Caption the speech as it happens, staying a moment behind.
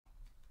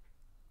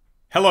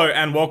Hello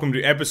and welcome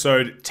to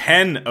episode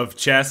 10 of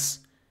chess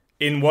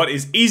in what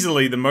is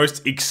easily the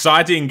most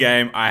exciting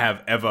game I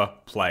have ever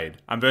played.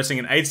 I'm versing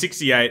an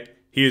 868.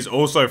 He is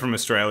also from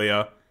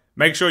Australia.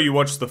 Make sure you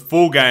watch the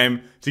full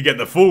game to get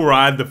the full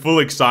ride, the full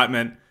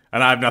excitement,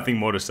 and I have nothing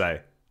more to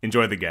say.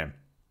 Enjoy the game.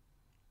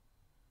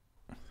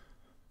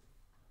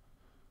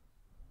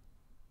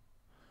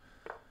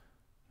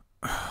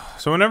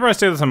 So whenever I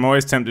see this, I'm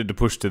always tempted to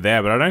push to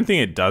there, but I don't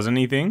think it does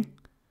anything.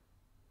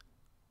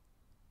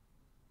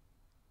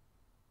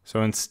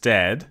 So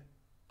instead,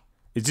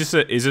 is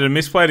it a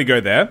misplay to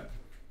go there?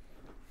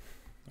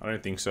 I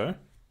don't think so.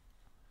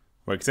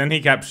 Well, because then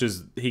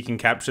he can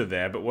capture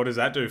there, but what does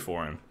that do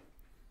for him?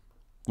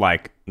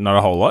 Like, not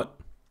a whole lot,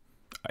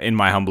 in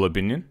my humble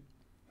opinion.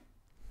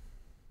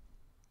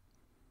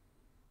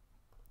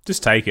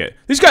 Just take it.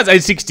 This guy's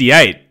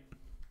 868.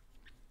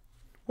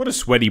 What a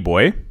sweaty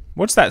boy.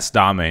 What's that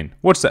star mean?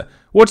 What's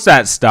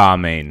that star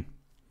mean?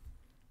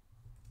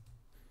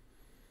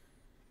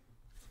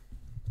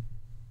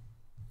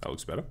 That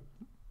looks better.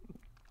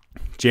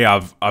 Gee,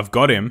 I've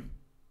got him.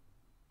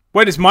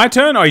 Wait, it's my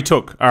turn? Oh, he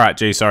took. Alright,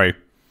 gee, sorry.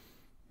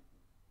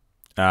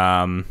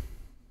 Like,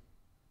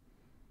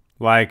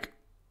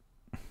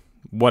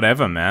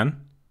 whatever,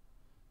 man.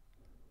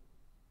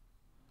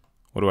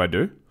 What do I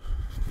do?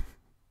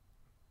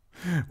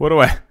 What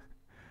do I...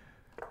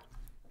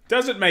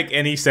 Does it make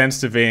any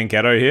sense to V and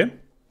Keto here?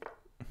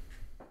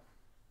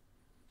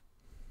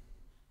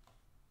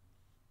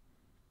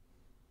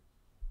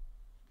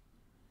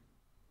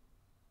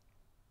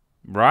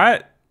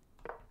 Right?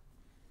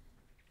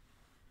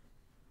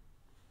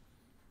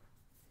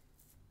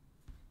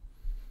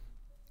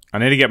 I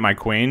need to get my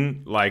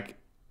queen, like...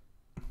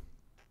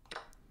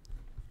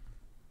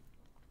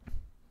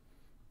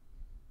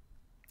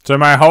 So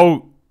my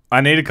whole... I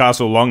need a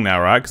castle long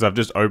now, right? Because I've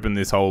just opened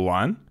this whole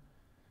line.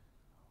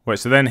 Wait,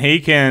 so then he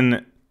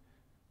can...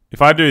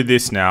 If I do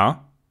this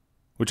now,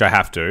 which I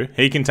have to,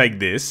 he can take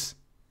this.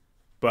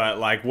 But,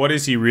 like, what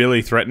is he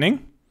really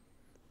threatening?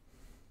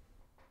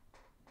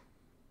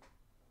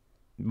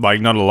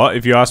 Like, not a lot,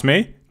 if you ask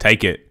me.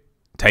 Take it.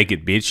 Take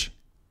it, bitch.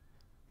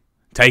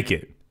 Take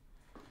it.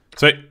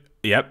 So,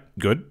 yep,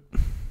 good.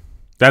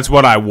 That's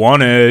what I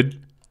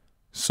wanted.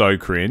 So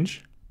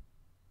cringe.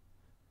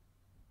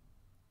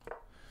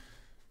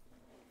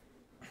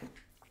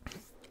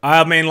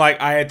 I mean,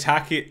 like, I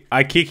attack it.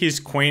 I kick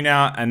his queen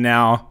out, and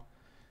now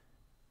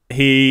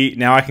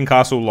I can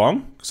castle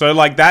long. So,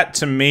 like, that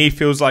to me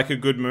feels like a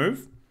good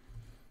move.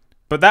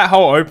 But that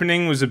whole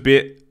opening was a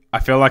bit... I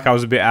feel like I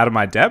was a bit out of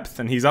my depth,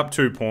 and he's up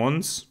 2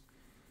 pawns.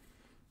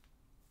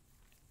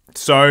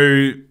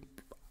 So,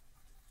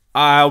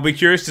 I'll be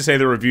curious to see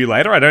the review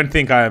later. I don't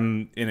think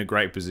I'm in a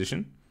great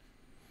position.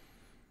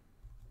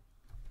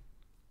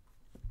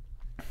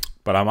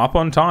 But I'm up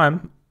on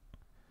time.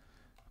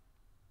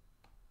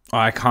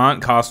 I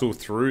can't castle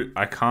through...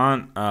 I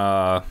can't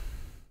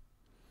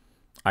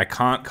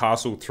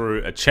castle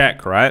through a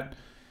check, right?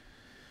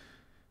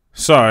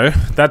 So,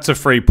 that's a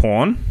free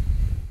pawn.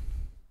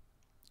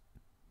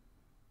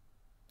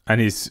 And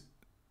his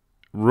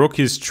rook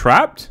is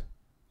trapped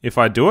if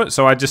I do it.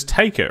 So I just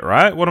take it,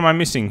 right? What am I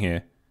missing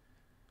here?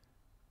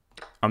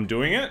 I'm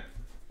doing it.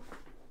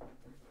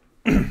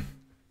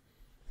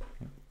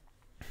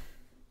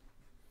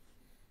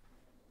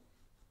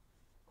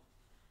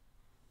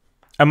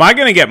 Am I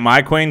going to get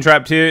my queen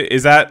trapped here?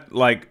 Is that,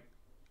 like,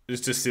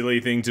 just a silly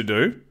thing to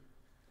do?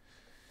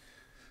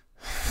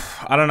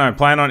 I don't know,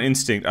 playing on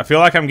instinct. I feel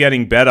like I'm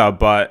getting better,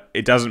 but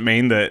it doesn't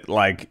mean that,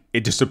 like,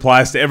 it just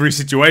applies to every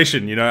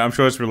situation, you know? I'm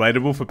sure it's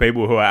relatable for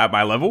people who are at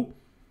my level.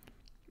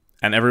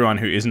 And everyone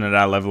who isn't at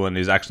our level and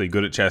is actually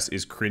good at chess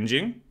is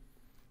cringing.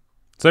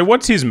 So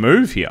what's his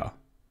move here?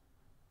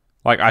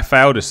 Like, I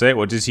fail to see it.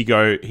 What does he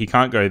go? He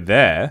can't go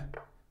there.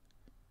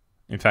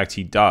 In fact,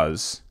 he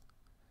does.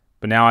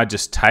 But now I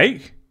just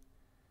take.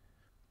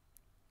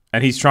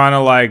 And he's trying to,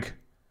 like...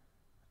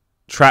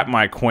 trap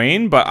my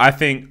queen, but I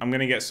think I'm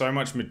going to get so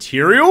much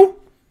material.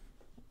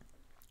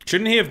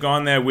 Shouldn't he have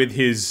gone there with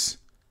his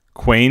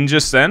queen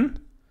just then?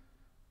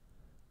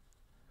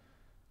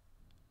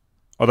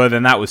 Although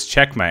then that was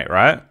checkmate,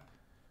 right?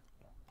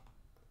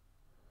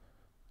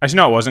 Actually,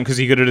 no, it wasn't, because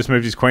he could have just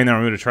moved his queen there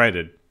and we would have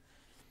traded.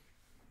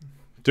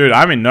 Dude,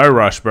 I'm in no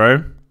rush,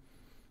 bro.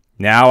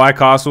 Now I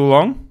castle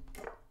long.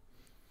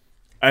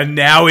 And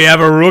now we have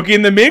a rook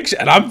in the mix,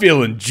 and I'm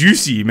feeling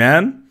juicy,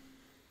 man.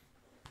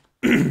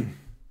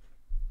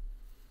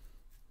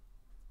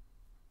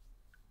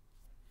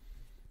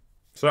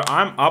 So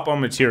I'm up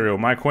on material.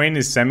 My queen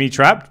is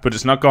semi-trapped, but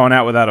it's not going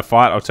out without a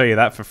fight. I'll tell you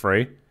that for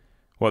free.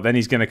 Well, then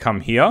he's going to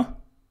come here.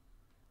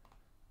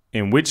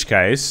 In which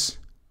case...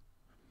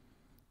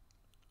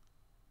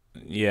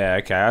 Yeah,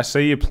 okay. I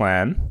see your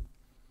plan.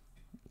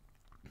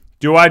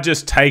 Do I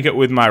just take it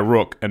with my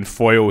rook and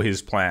foil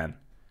his plan?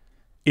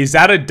 Is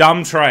that a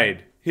dumb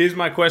trade? Here's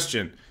my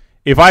question.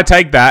 If I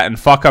take that and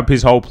fuck up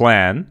his whole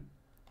plan...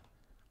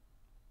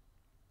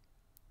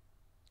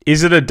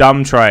 Is it a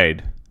dumb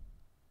trade?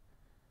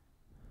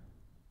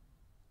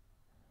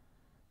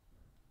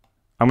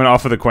 I'm going to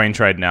offer the queen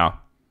trade now.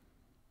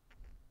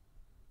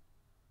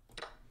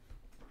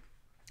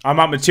 I'm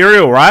up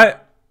material, right?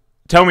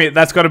 Tell me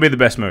that's got to be the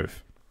best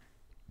move.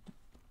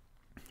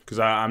 Because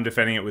I'm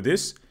defending it with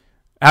this.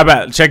 How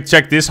about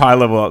check this high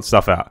level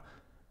stuff out?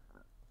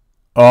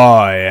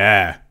 Oh,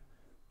 yeah.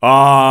 Oh,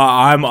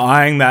 I'm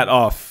eyeing that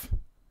off.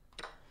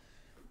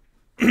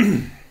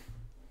 The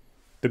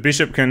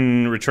bishop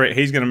can retreat.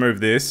 He's going to move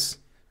this.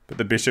 But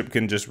the bishop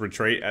can just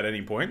retreat at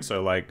any point.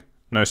 So, like,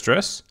 no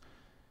stress.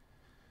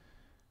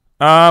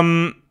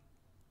 I'm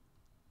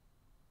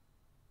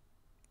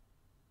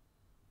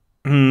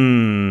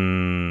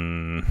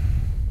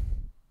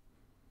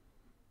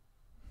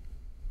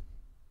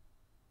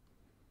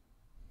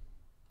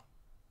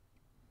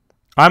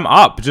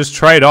up. Just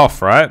trade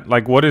off, right?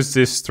 Like, what is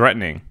this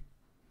threatening?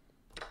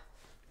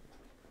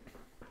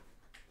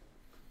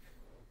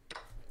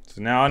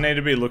 So now I need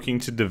to be looking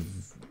to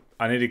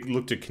I need to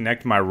look to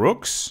connect my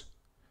rooks.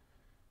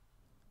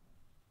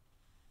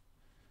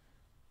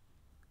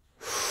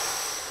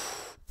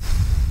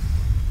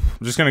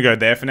 I'm just gonna go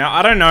there for now.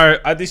 I don't know.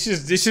 This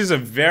is a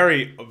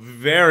very,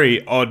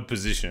 very odd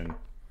position.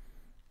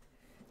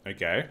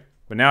 Okay,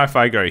 but now if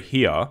I go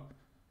here,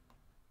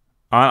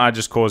 aren't I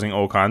just causing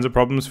all kinds of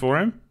problems for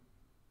him?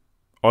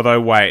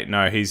 Although, wait,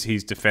 no,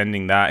 he's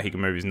defending that. He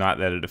can move his knight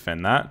there to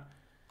defend that.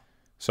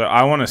 So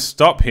I want to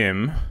stop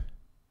him.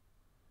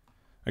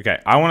 Okay,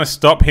 I want to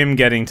stop him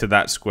getting to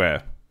that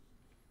square.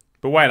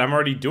 But wait, I'm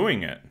already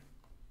doing it.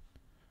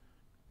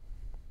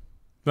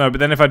 No, but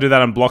then if I do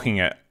that, I'm blocking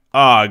it.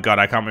 Oh, God,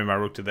 I can't move my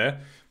rook to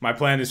there. My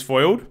plan is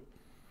foiled.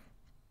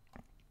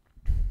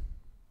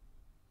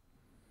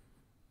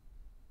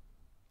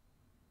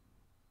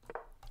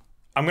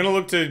 I'm going to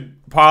look to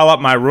pile up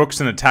my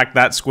rooks and attack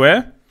that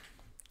square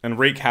and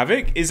wreak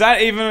havoc. Is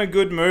that even a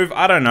good move?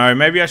 I don't know.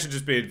 Maybe I should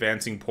just be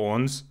advancing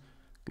pawns.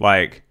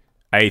 Like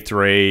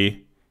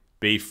A3,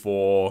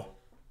 B4.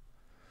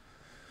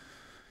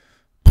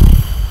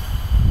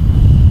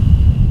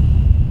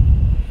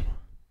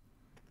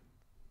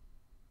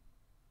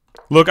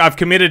 Look, I've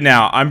committed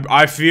now.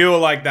 I feel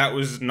like that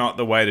was not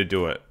the way to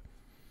do it.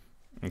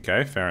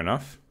 Okay, fair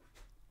enough.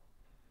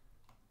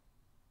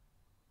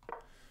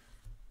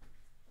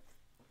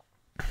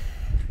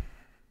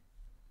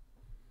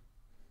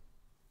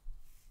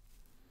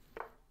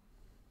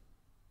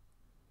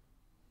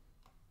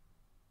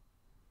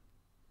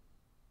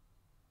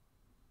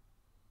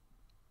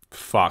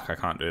 Fuck, I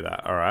can't do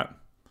that. All right.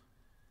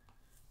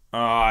 Oh,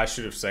 I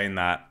should have seen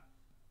that.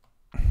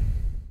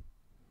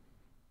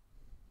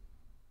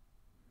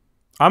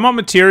 I'm on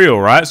material,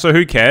 right? So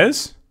who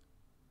cares?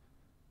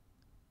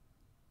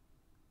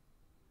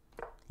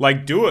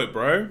 Like, do it,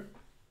 bro.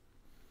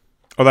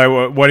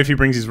 Although, what if he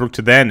brings his rook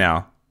to there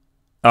now?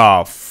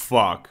 Oh,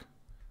 fuck.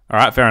 All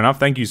right, fair enough.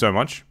 Thank you so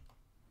much.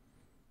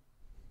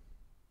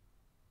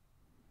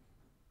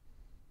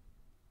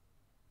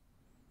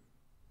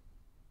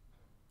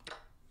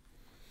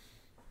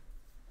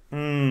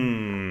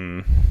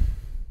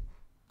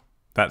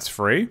 That's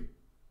free.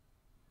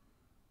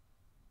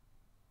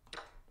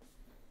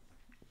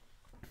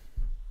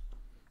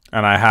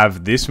 And I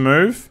have this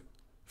move,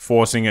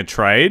 forcing a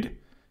trade.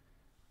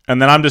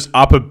 And then I'm just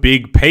up a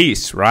big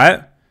piece,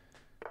 right?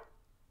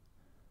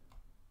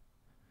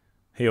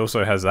 He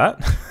also has that.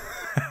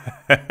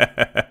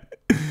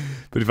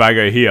 But if I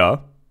go here...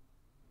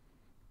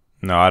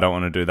 No, I don't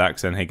want to do that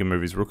because then he can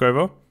move his rook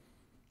over.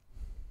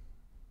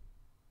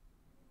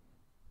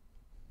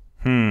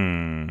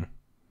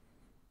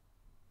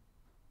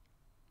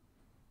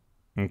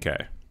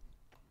 Okay.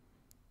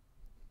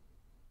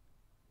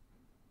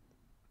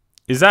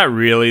 Is that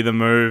really the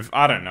move?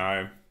 I don't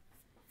know.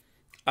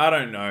 I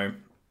don't know.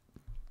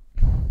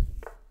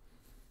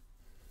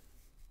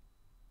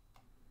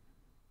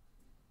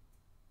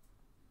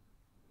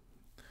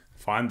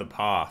 Find the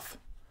path.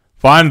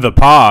 Find the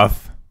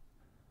path.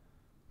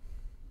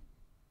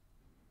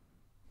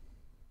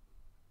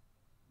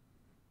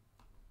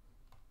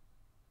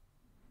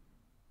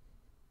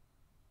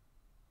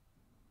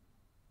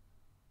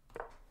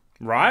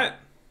 Right?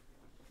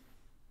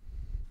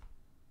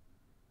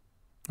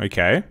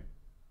 Okay.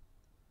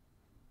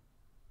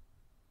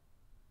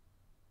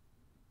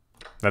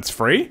 That's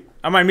free?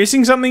 Am I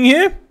missing something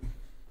here?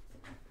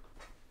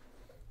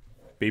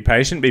 Be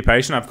patient, be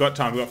patient. I've got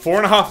time. We've got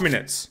 4.5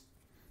 minutes.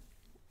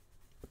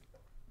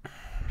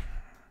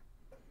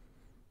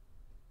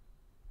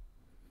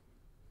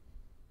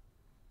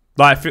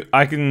 Like,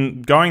 I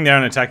can... Going there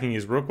and attacking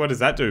his rook, what does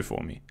that do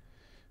for me?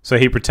 So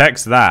he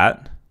protects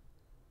that.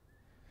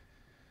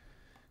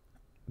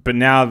 But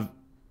now...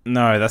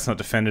 No, that's not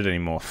defended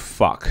anymore.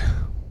 Fuck.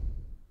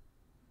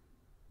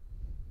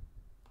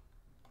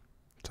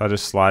 So I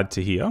just slide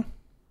to here.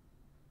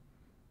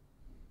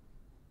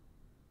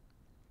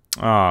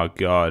 Oh,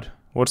 God.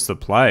 What's the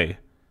play?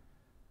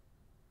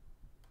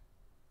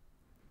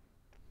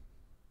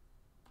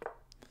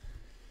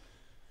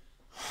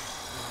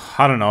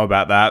 I don't know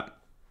about that.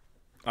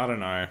 I don't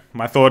know.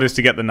 My thought is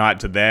to get the knight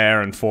to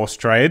there and force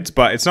trades,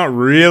 but it's not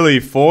really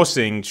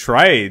forcing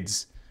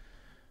trades.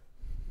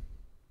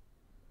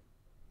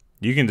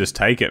 You can just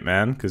take it,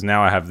 man, because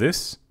now I have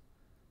this.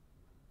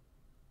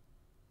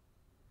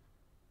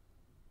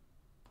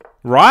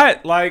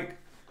 Right? Like,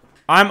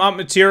 I'm up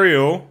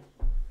material.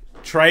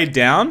 Trade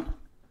down.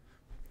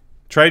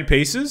 Trade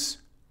pieces.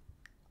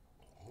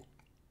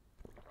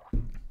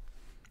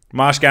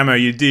 Marsh Gammo,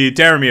 you're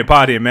tearing me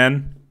apart here,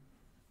 man.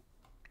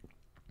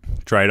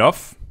 Trade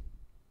off.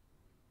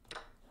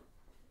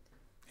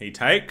 He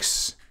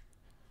takes.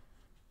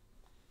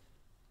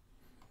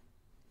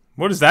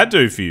 What does that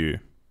do for you?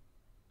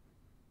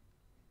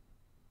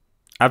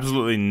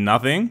 Absolutely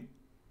nothing.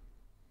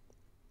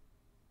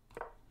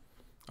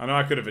 I know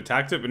I could have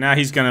attacked it, but now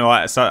he's going to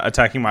like start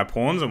attacking my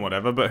pawns and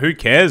whatever. But who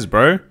cares,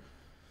 bro?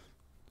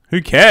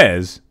 Who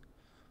cares?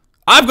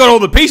 I've got all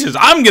the pieces.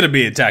 I'm going to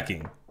be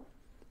attacking.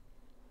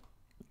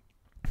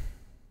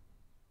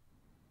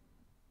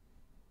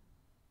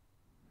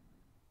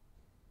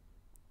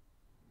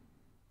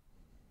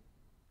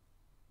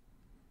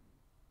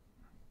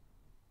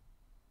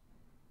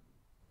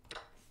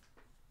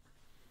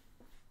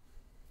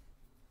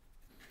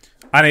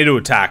 I need to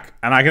attack,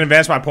 and I can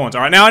advance my pawns.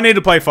 All right, now I need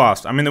to play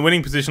fast. I'm in the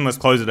winning position. Let's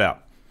close it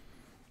out.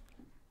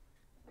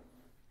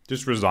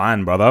 Just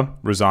resign, brother.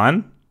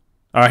 Resign.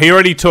 All right, he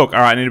already took.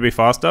 All right, I need to be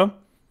faster.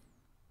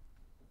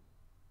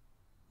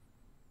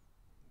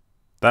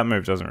 That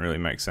move doesn't really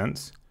make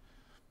sense.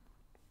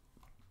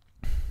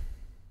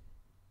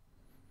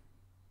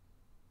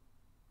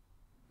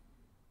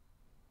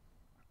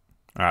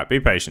 All right,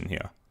 be patient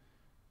here.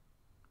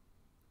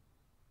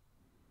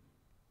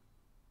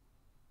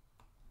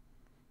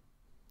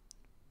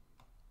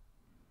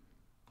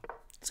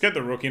 Let's get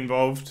the rook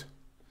involved.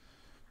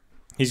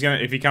 He's gonna,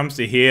 if he comes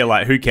to here,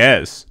 like, who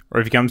cares? Or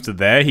if he comes to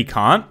there, he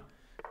can't.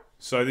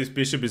 So this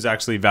bishop is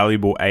actually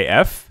valuable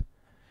AF.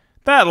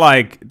 That,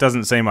 like,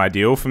 doesn't seem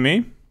ideal for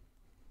me.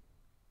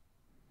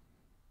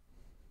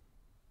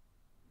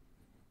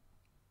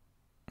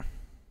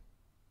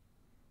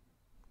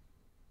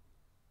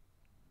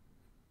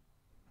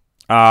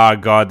 Ah,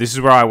 God, this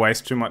is where I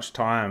waste too much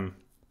time.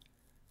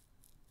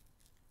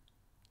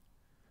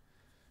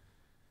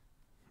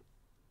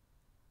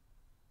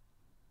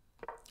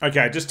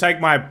 Okay, just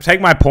take my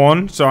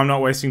pawn, so I'm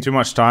not wasting too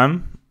much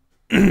time.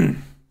 This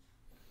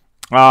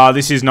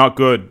is not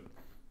good.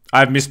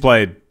 I've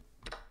misplayed.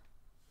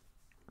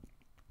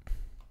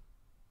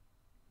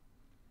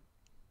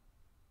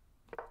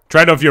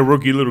 Trade off your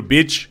rook, you little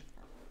bitch.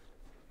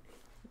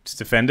 Just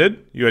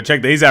defended. You gotta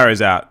check these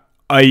arrows out.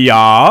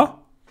 Yeah.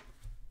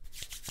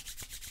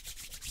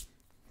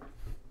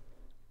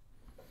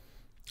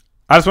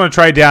 I just want to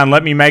trade down.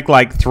 Let me make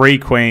like 3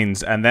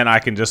 queens, and then I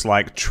can just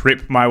like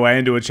trip my way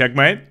into a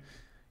checkmate.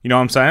 You know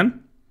what I'm saying?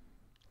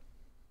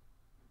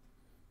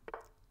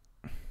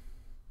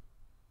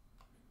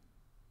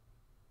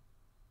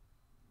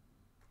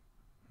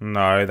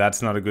 No,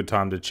 that's not a good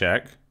time to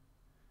check.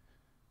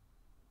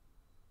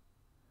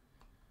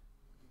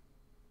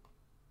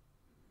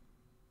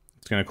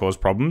 It's going to cause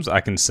problems. I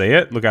can see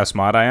it. Look how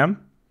smart I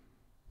am.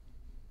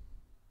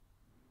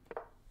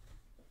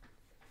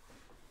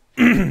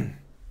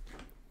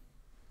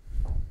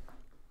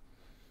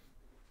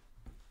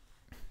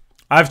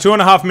 I have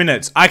 2.5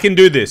 minutes. I can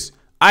do this.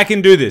 I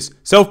can do this.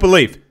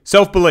 Self-belief.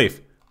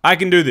 Self-belief. I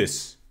can do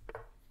this.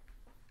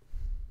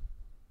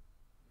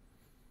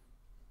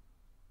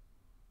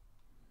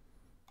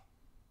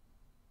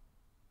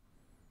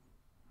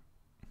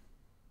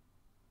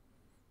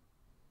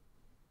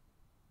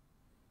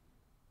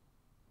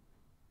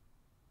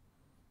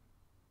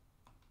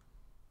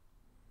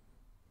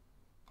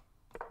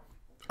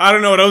 I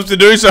don't know what else to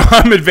do, so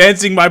I'm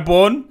advancing my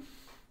pawn.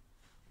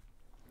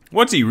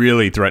 What's he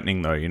really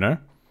threatening, though, you know?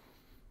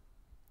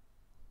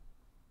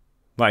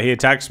 Like, he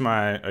attacks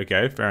my...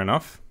 Okay, fair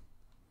enough.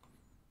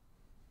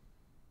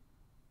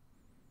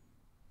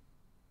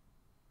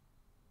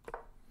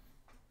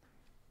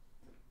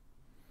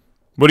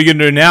 What are you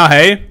gonna do now,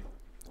 hey?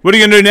 What are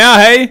you gonna do now,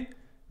 hey?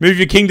 Move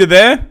your king to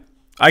there?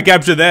 I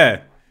capture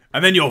there.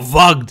 And then you're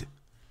vugged.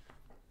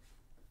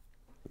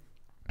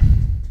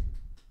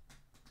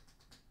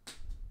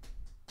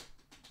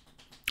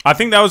 I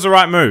think that was the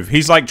right move.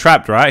 He's like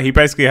trapped, right? He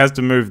basically has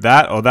to move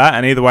that or that,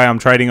 and either way I'm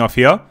trading off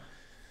here.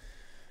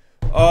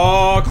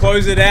 Oh,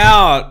 close it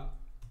out.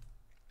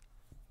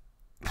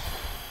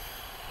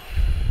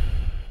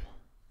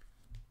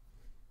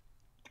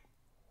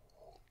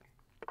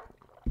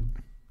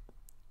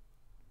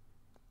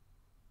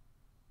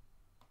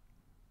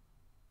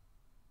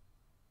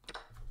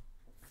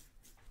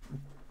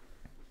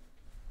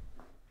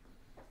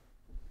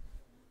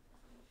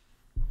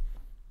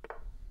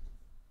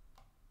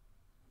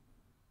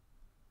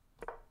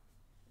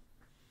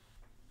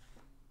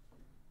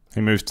 He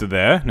moves to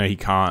there. No, he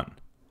can't.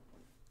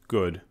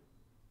 Good.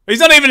 He's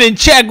not even in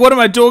check. What am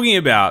I talking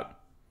about?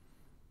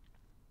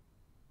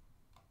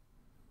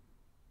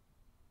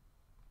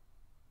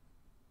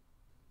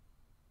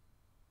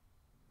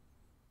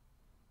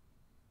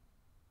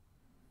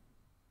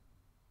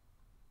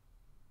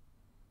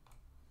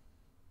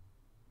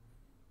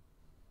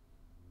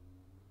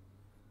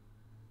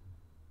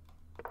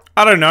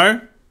 I don't know.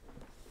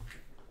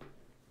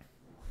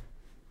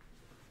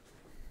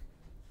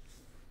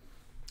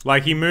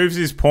 Like, he moves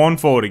his pawn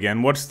forward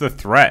again. What's the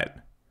threat?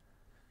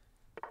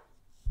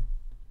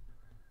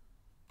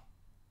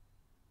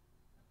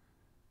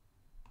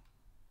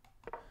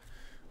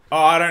 Oh,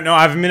 I don't know.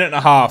 I have a minute and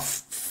a half.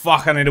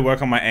 Fuck, I need to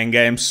work on my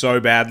endgame so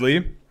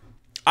badly.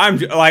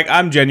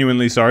 I'm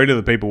genuinely sorry to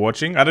the people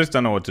watching. I just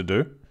don't know what to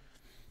do.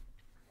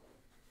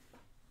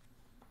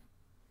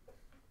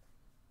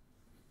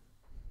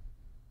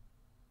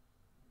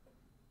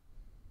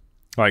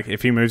 Like,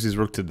 if he moves his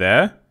rook to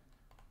there,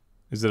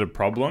 is it a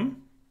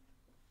problem?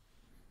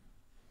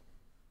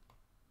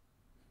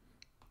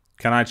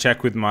 Can I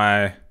check with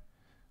my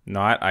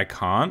knight? I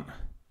can't.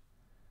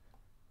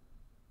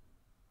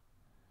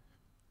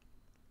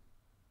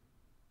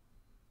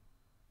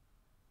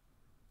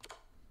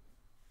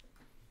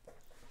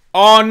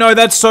 Oh, no,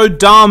 that's so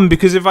dumb,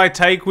 because if I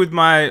take with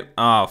my...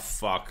 Oh,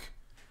 fuck.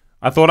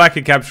 I thought I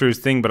could capture his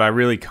thing, but I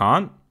really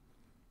can't.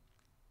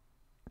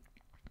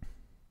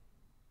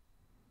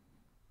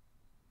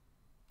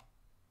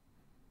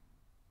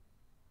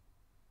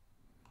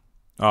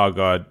 Oh,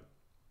 God.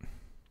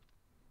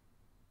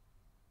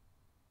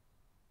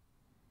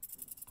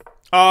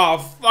 Oh,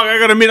 fuck, I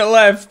got a minute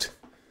left.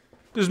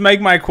 Just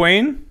make my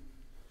queen.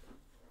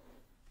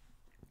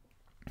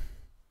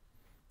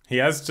 He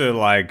has to,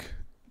 like...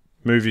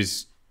 move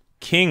his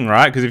king,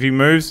 right? Because if he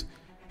moves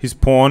his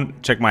pawn,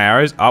 check my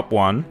arrows, up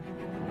one.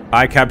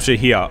 I capture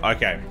here.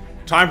 Okay.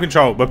 Time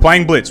control. We're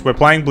playing blitz. We're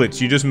playing blitz.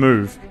 You just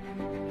move.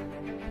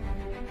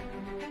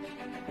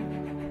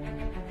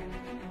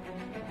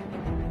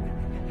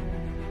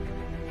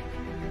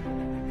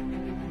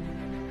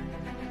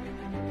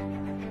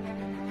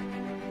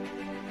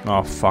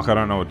 Oh, fuck. I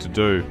don't know what to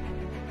do.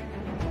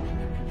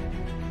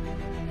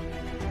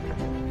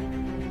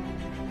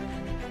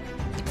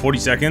 $40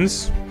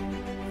 seconds.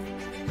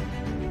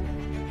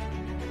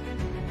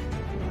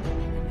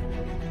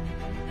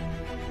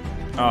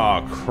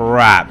 Oh,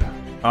 crap.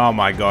 Oh,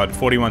 my God.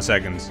 41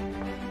 seconds.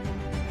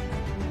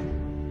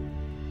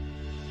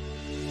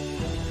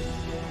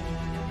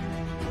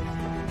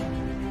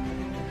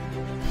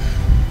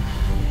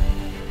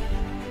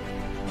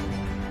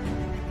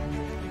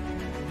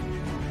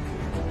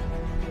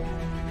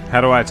 How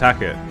do I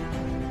attack it?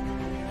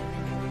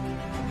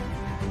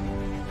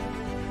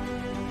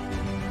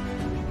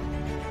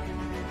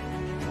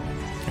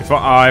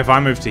 If I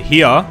move to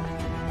here...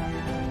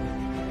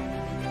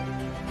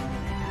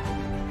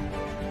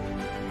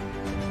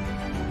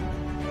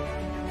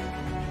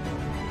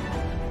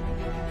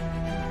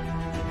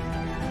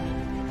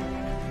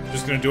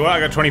 Just gonna do it.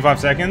 I got 25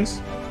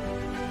 seconds.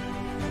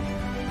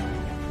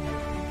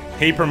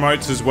 He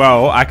promotes as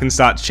well. I can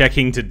start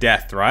checking to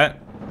death, right?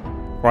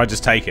 Or I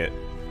just take it.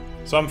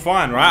 So I'm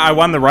fine, right? I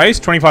won the race.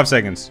 25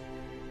 seconds.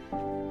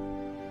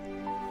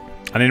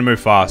 I need to move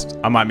fast.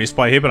 I might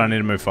misplay here, but I need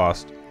to move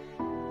fast.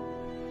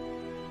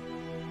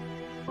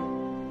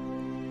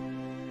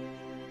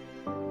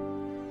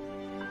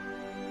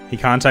 He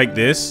can't take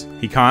this.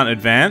 He can't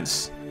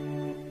advance.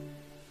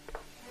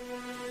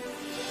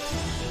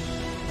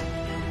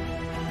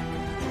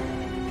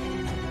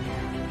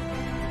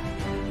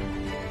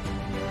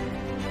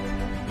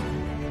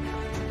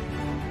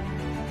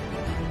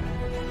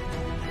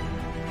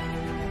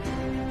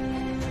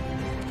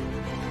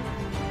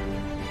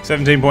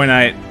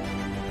 $17.8.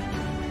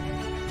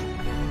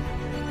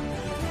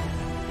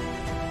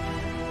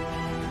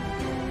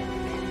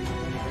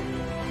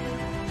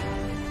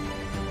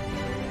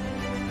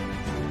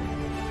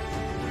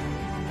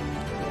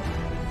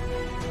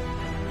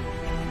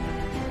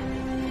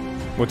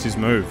 What's his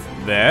move?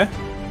 There?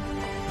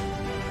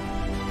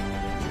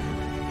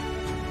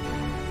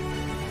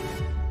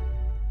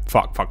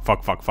 Fuck.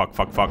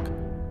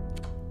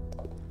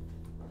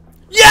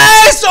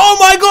 Yes! Oh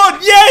my god!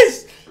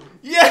 Yes!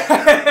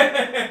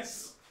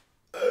 Yes!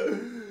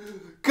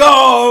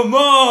 Come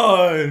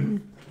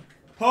on!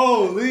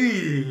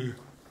 Holy!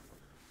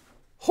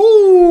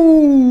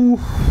 Whoo!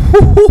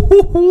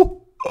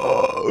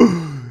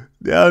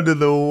 Down to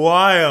the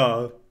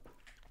wire.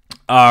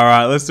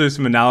 Alright, let's do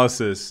some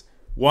analysis.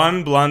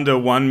 One blunder,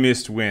 one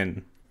missed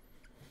win.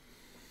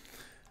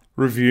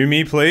 Review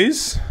me,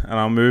 please. And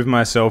I'll move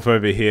myself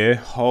over here.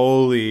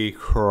 Holy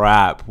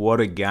crap, what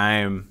a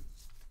game.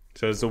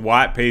 So it's the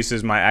white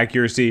pieces, my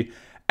accuracy,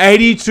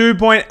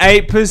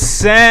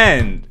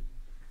 82.8%.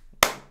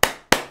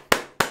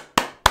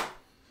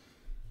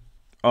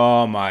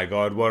 Oh my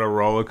god, what a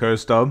roller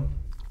coaster.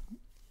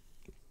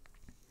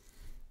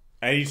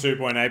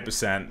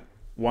 82.8%.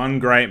 One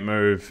great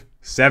move.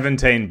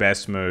 17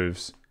 best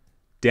moves.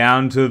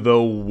 Down to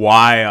the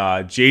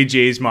wire.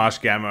 GG's Marsh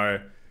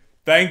Gamo.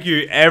 Thank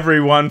you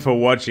everyone for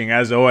watching.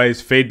 As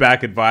always,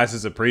 feedback, advice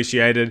is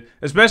appreciated.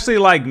 Especially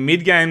like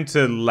mid-game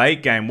to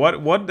late game.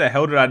 What the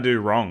hell did I do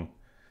wrong?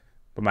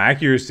 But my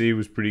accuracy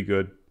was pretty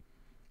good.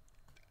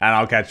 And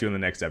I'll catch you in the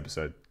next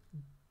episode.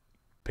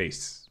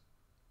 Peace.